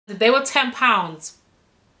They were £10.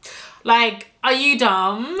 Like, are you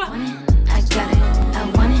dumb? I got it.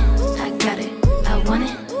 I want it. I got it. I want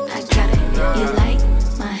it. I got it. You like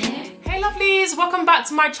my hair? Hey lovelies, welcome back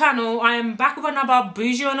to my channel. I am back with another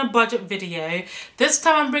bougie on a budget video. This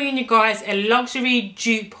time I'm bringing you guys a luxury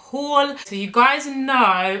dupe haul. So you guys know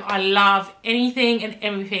I love anything and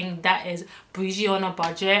everything that is bougie on a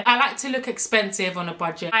budget. I like to look expensive on a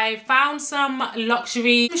budget. I found some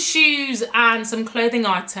luxury shoes and some clothing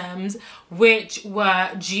items which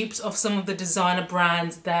were dupes of some of the designer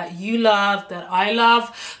brands that you love, that I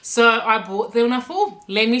love. So I bought them and I thought,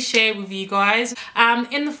 let me share with you guys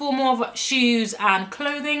in the form of shoes and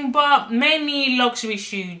clothing, but mainly luxury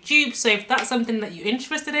shoe dupes. So if that's something that you're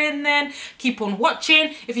interested in, then keep on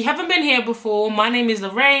watching. If you haven't been here before, my name is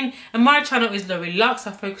Lorraine and my channel is Lori Lux.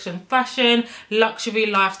 I focus on fashion, luxury,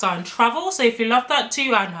 lifestyle and travel. So if you love that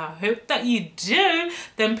too, and I hope that you do,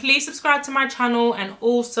 then please subscribe to my channel and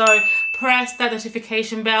also press that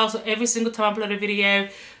notification bell so every single time I upload a video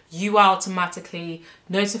you are automatically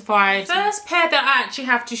notified. First pair that I actually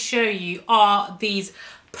have to show you are these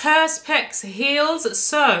Perspex heels.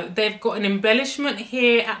 So they've got an embellishment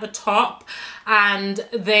here at the top and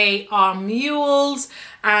they are mules,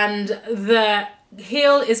 and the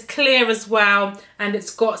heel is clear as well, and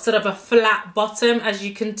it's got sort of a flat bottom, as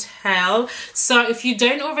you can tell. So if you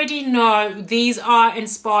don't already know, these are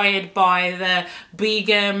inspired by the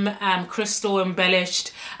Begum crystal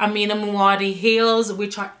embellished Amina Muaddi heels,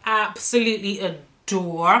 which I absolutely adore.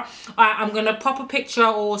 I'm gonna pop a picture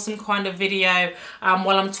or some kind of video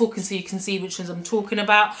while I'm talking so you can see which ones I'm talking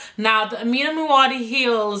about. Now the Amina Muaddi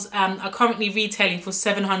heels are currently retailing for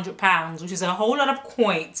 £700, which is a whole lot of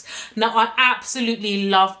coins. Now I absolutely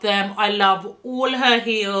love them. I love all her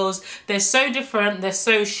heels. They're so different, they're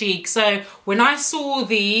so chic. So when I saw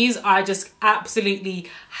these, I just absolutely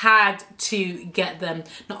had to get them.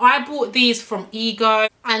 Now I bought these from Ego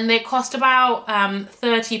and they cost about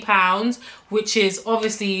 £30, which is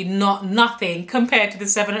obviously nothing compared to the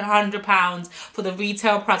 £700 for the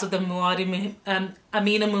retail price of the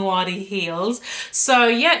Amina Muaddi heels. So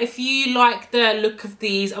yeah, if you like the look of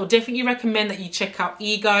these, I would definitely recommend that you check out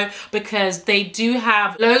Ego, because they do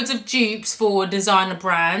have loads of dupes for designer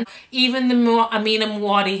brands. Even the Amina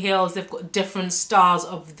Muaddi heels, they've got different styles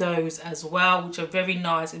of those as well, which are very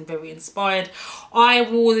nice and very inspired. I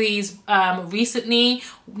wore these recently,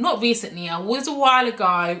 not recently, I wore this a while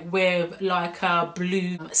ago with like a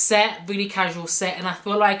blue set, really casual set, and I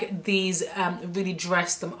feel like these really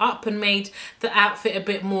dressed them up and made the outfit a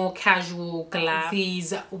bit more casual glam.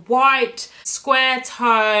 These white square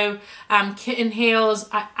toe kitten heels,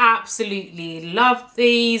 I absolutely love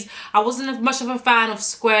these. I wasn't much of a fan of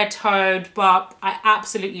square toed, but I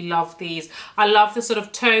absolutely love these. I love the sort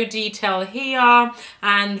of toe detail here,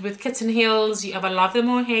 and with kitten heels you either love them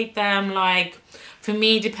or hate them. Like, for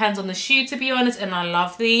me, it depends on the shoe, to be honest, and I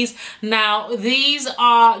love these. Now, these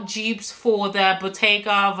are dupes for the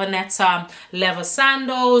Bottega Veneta leather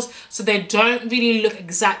sandals, so they don't really look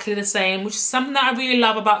exactly the same, which is something that I really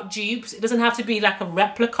love about dupes. It doesn't have to be like a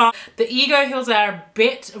replica. The Ego heels are a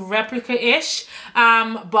bit replica-ish,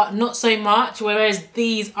 but not so much, whereas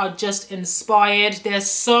these are just inspired. There's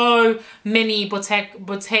so many Bottega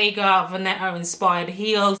Veneta inspired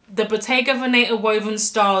heels. The Bottega Veneta woven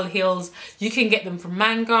style heels, you can get them from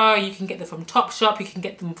Mango, you can get them from Topshop, you can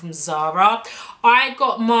get them from Zara. I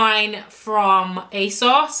got mine from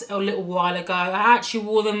ASOS a little while ago. I actually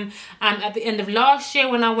wore them at the end of last year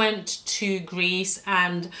when I went to Greece,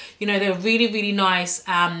 and you know, they're really nice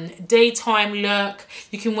daytime look.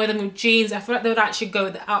 You can wear them with jeans. I feel like they would actually go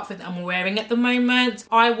with the outfit that I'm wearing at the moment.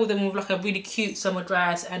 I wore them with like a really cute summer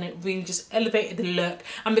dress and it really just elevated the look,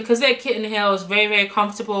 and because they're kitten heels, very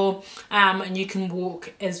comfortable, and you can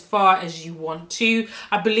walk as far as you want to.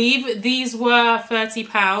 I believe these were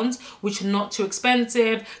 £30, which are not too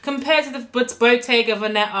expensive compared to the Bottega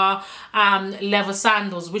Veneta leather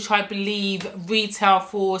sandals, which I believe retail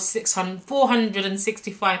for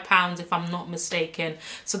 £465 if I'm not mistaken.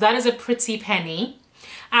 So that is a pretty penny.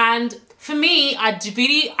 And for me, I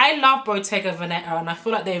love Bottega Veneta, and I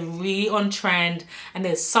feel like they're really on trend and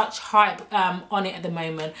there's such hype on it at the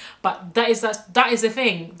moment. But that is the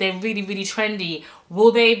thing, they're really trendy.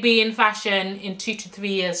 Will they be in fashion in 2 to 3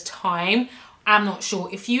 years time? I'm not sure.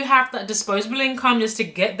 If you have that disposable income just to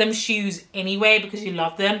get them shoes anyway because you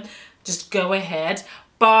love them, just go ahead.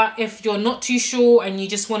 But if you're not too sure and you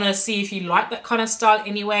just want to see if you like that kind of style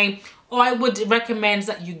anyway, I would recommend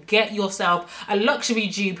that you get yourself a luxury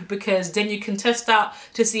dupe, because then you can test out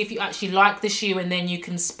to see if you actually like the shoe, and then you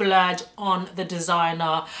can splurge on the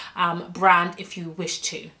designer brand if you wish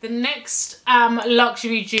to. The next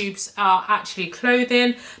luxury dupes are actually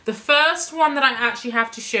clothing. The first one that I actually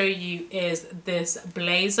have to show you is this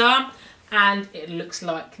blazer, and it looks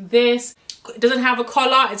like this. It doesn't have a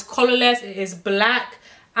collar, it's collarless, it is black,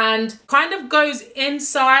 and kind of goes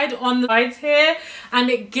inside on the sides here, and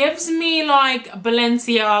it gives me like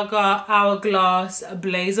Balenciaga hourglass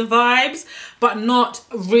blazer vibes, but not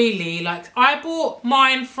really. Like, I bought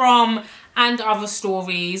mine from And Other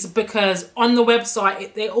Stories because on the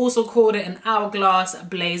website they also called it an hourglass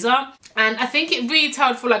blazer, and I think it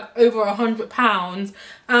retailed for like over £100.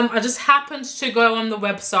 I just happened to go on the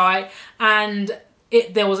website and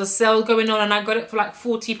there was a sale going on, and I got it for like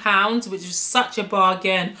 £40, which was such a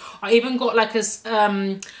bargain. I even got like a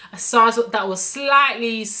size that was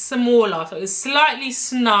slightly smaller, so it was slightly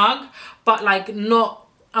snug, but like not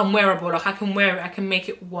unwearable. Like, I can wear it, I can make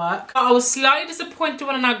it work. But I was slightly disappointed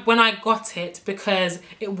when I got it, because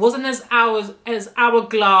it wasn't as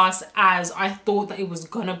hourglass as I thought that it was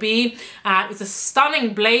gonna be. It's a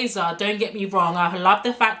stunning blazer, don't get me wrong. I love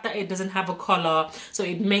the fact that it doesn't have a collar, so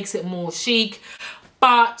it makes it more chic.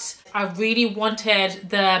 But I really wanted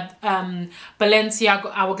the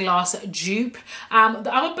Balenciaga hourglass dupe.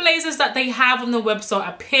 The other blazers that they have on the website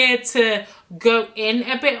appear to go in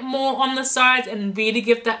a bit more on the sides and really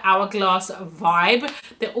give the hourglass vibe.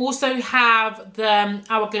 They also have the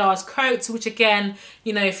hourglass coats, which again,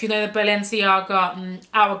 you know, if you know the Balenciaga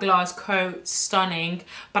hourglass coat, stunning.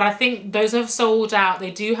 But I think those have sold out.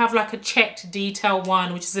 They do have like a checked detail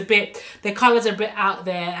one, which is a bit, the colours are a bit out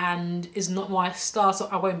there and is not my style, so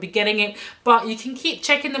I won't be getting it. But you can keep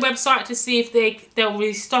checking the website to see if they'll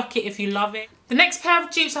restock it if you love it. The next pair of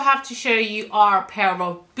dupes I have to show you are a pair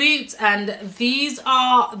of boots, and these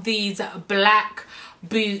are these black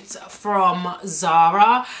boots from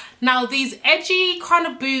Zara. Now, these edgy kind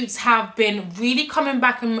of boots have been really coming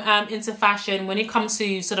back into fashion when it comes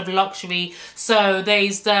to sort of luxury. So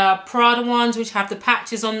there's the Prada ones, which have the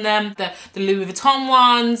patches on them, the Louis Vuitton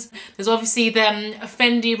ones. There's obviously the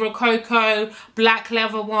Fendi Rococo black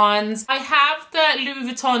leather ones. I have the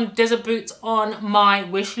Louis Vuitton desert boots on my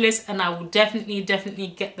wish list, and I will definitely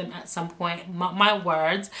get them at some point, my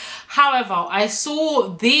words. However, I saw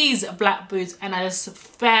these black boots and I just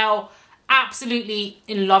fell absolutely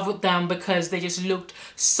in love with them because they just looked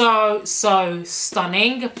so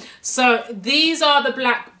stunning. So these are the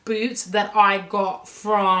black boots that I got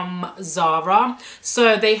from Zara.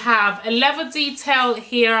 So they have a leather detail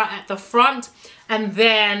here at the front and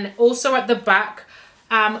then also at the back.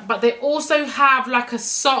 But they also have like a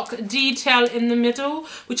sock detail in the middle,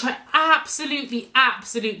 which I absolutely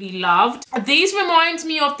loved. These remind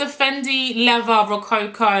me of the Fendi leather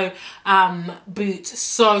Rococo boots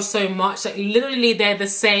so much. Like, literally they're the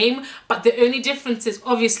same, but the only difference is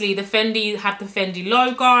obviously the Fendi have the Fendi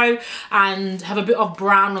logo and have a bit of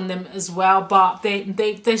brown on them as well. But they're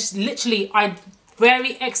literally,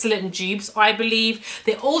 very excellent dupes, I believe.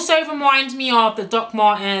 They also remind me of the Doc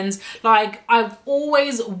Martens. Like, I've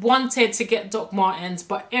always wanted to get Doc Martens,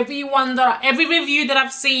 but every review that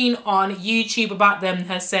I've seen on YouTube about them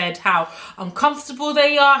has said how uncomfortable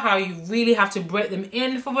they are, how you really have to break them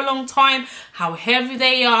in for a long time, how heavy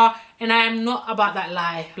they are, and I am not about that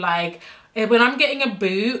life. Like, when I'm getting a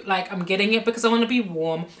boot, like, I'm getting it because I want to be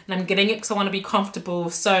warm, and I'm getting it because I want to be comfortable.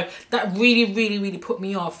 So that really put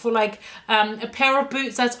me off. For like a pair of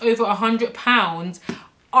boots that's over £100,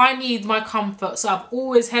 I need my comfort, so I've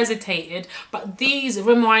always hesitated. But these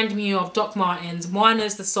remind me of Doc Martens. One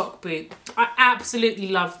is the sock boot. I absolutely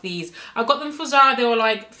love these. I got them for Zara. They were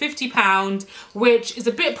like £50, which is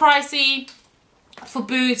a bit pricey for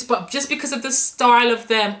boots, but just because of the style of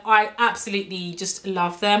them, I absolutely just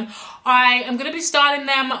love them. I am going to be styling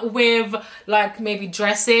them with like maybe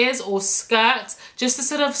dresses or skirts, just to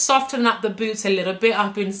sort of soften up the boots a little bit.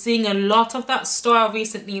 I've been seeing a lot of that style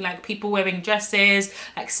recently, like people wearing dresses,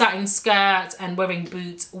 like satin skirts, and wearing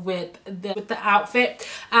boots with the outfit.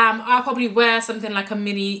 I'll probably wear something like a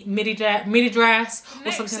midi dress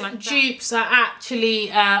or something like that. Dupes are actually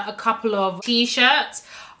a couple of t-shirts.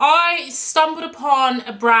 I stumbled upon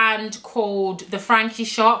a brand called the Frankie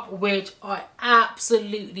Shop, which I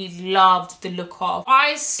absolutely loved the look of.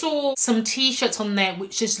 I saw some t-shirts on there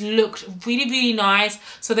which just looked really nice.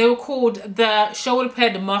 So they were called the shoulder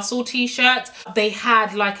pad muscle t-shirts. They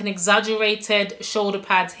had like an exaggerated shoulder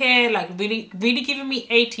pads here, like really giving me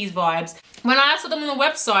 80s vibes. When I saw them on the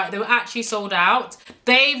website, they were actually sold out.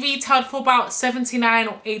 They retailed for about 79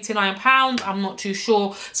 or 89 pounds. I'm not too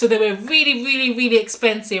sure. So they were really, really, really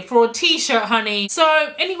expensive for a t-shirt, honey.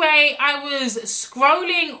 So anyway, I was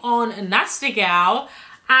scrolling on Nasty Gal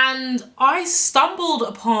and I stumbled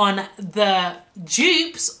upon the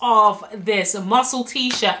dupes of this muscle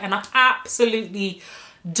t-shirt and I absolutely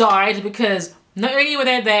died because not only were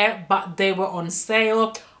they there, but they were on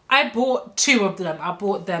sale. I bought 2 of them. I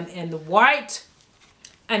bought them in the white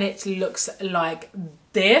and it looks like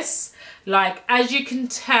this. Like, as you can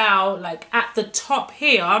tell, like at the top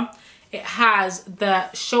here, it has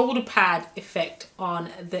the shoulder pad effect on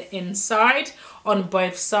the inside, on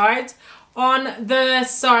both sides. On the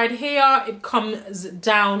side here, it comes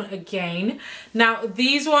down again. Now,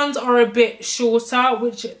 these ones are a bit shorter,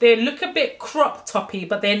 which they look a bit crop toppy,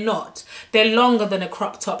 but they're not. They're longer than a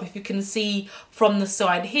crop top, if you can see from the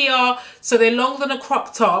side here. So they're longer than a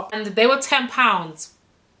crop top, and they were £10.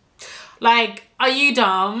 Like, are you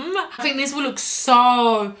dumb? I think this will look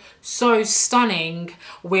so stunning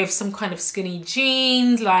with some kind of skinny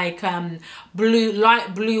jeans, like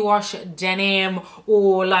light blue wash denim,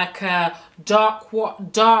 or like a dark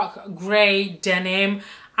grey denim,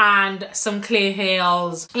 and some clear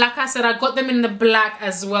heels. Like I said, I got them in the black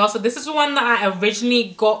as well. So this is the one that I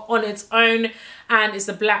originally got on its own, and it's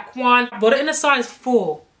the black one. I bought it in a size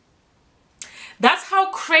 4. That's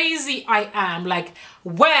how crazy I am. Like,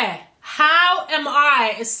 where? How am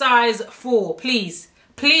I a size 4? Please,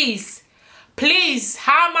 please, please.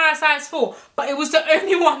 How am I a size 4? But it was the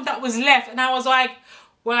only one that was left. And I was like,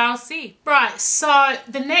 well, I'll see. Right, so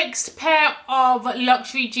the next pair of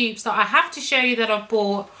luxury dupes that I have to show you that I've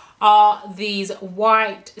bought are these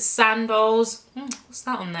white sandals. What's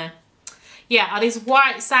that on there? Yeah, are these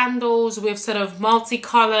white sandals with sort of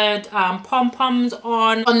multicolored pom-poms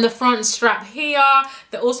on the front strap here.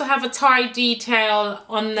 They also have a tie detail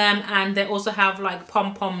on them, and they also have like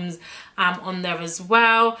pom-poms on there as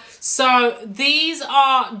well. So these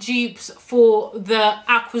are dupes for the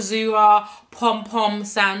Aquazzura pom-pom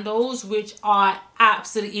sandals, which I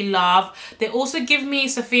absolutely love. They also give me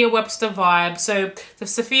Sophia Webster vibes. So the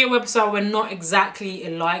Sophia Webster were not exactly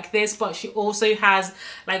like this, but she also has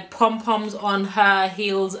like pom-poms on her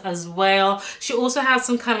heels as well. She also has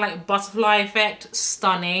some kind of like butterfly effect.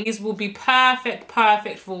 Stunning. These will be perfect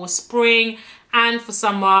for spring and for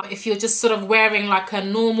summer. If you're just sort of wearing like a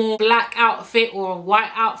normal black outfit or a white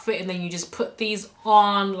outfit, and then you just put these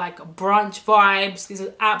on, like brunch vibes. These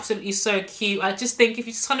are absolutely so cute. I just think if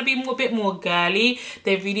you just want to be a bit more girly,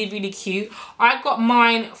 they're really cute. I got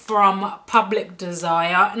mine from Public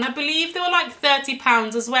Desire, and I believe they were like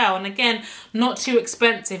 £30 as well. And again, not too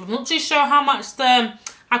expensive. I'm not too sure how much the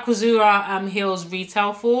Aquazzura heels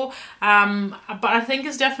retail for, but I think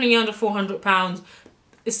it's definitely under £400.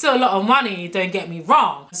 It's still a lot of money, don't get me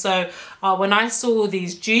wrong. So when I saw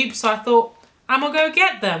these dupes, I thought, I'm gonna go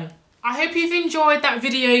get them. I hope you've enjoyed that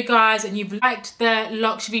video, guys, and you've liked the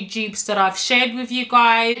luxury dupes that I've shared with you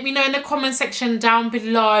guys. Let me know in the comment section down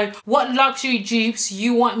below what luxury dupes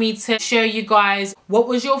you want me to show you guys. What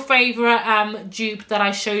was your favorite dupe that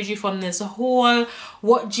I showed you from this haul?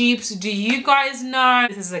 What dupes do you guys know?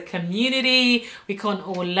 This is a community. We can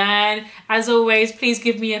all learn. As always, please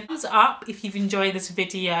give me a thumbs up if you've enjoyed this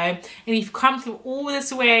video. And if you've come through all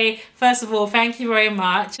this way, first of all, thank you very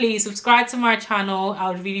much. Please subscribe to my channel. I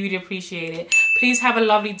would really appreciate it. Please have a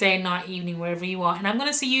lovely day, night, evening, wherever you are. And I'm going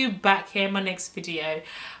to see you back here in my next video.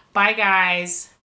 Bye, guys.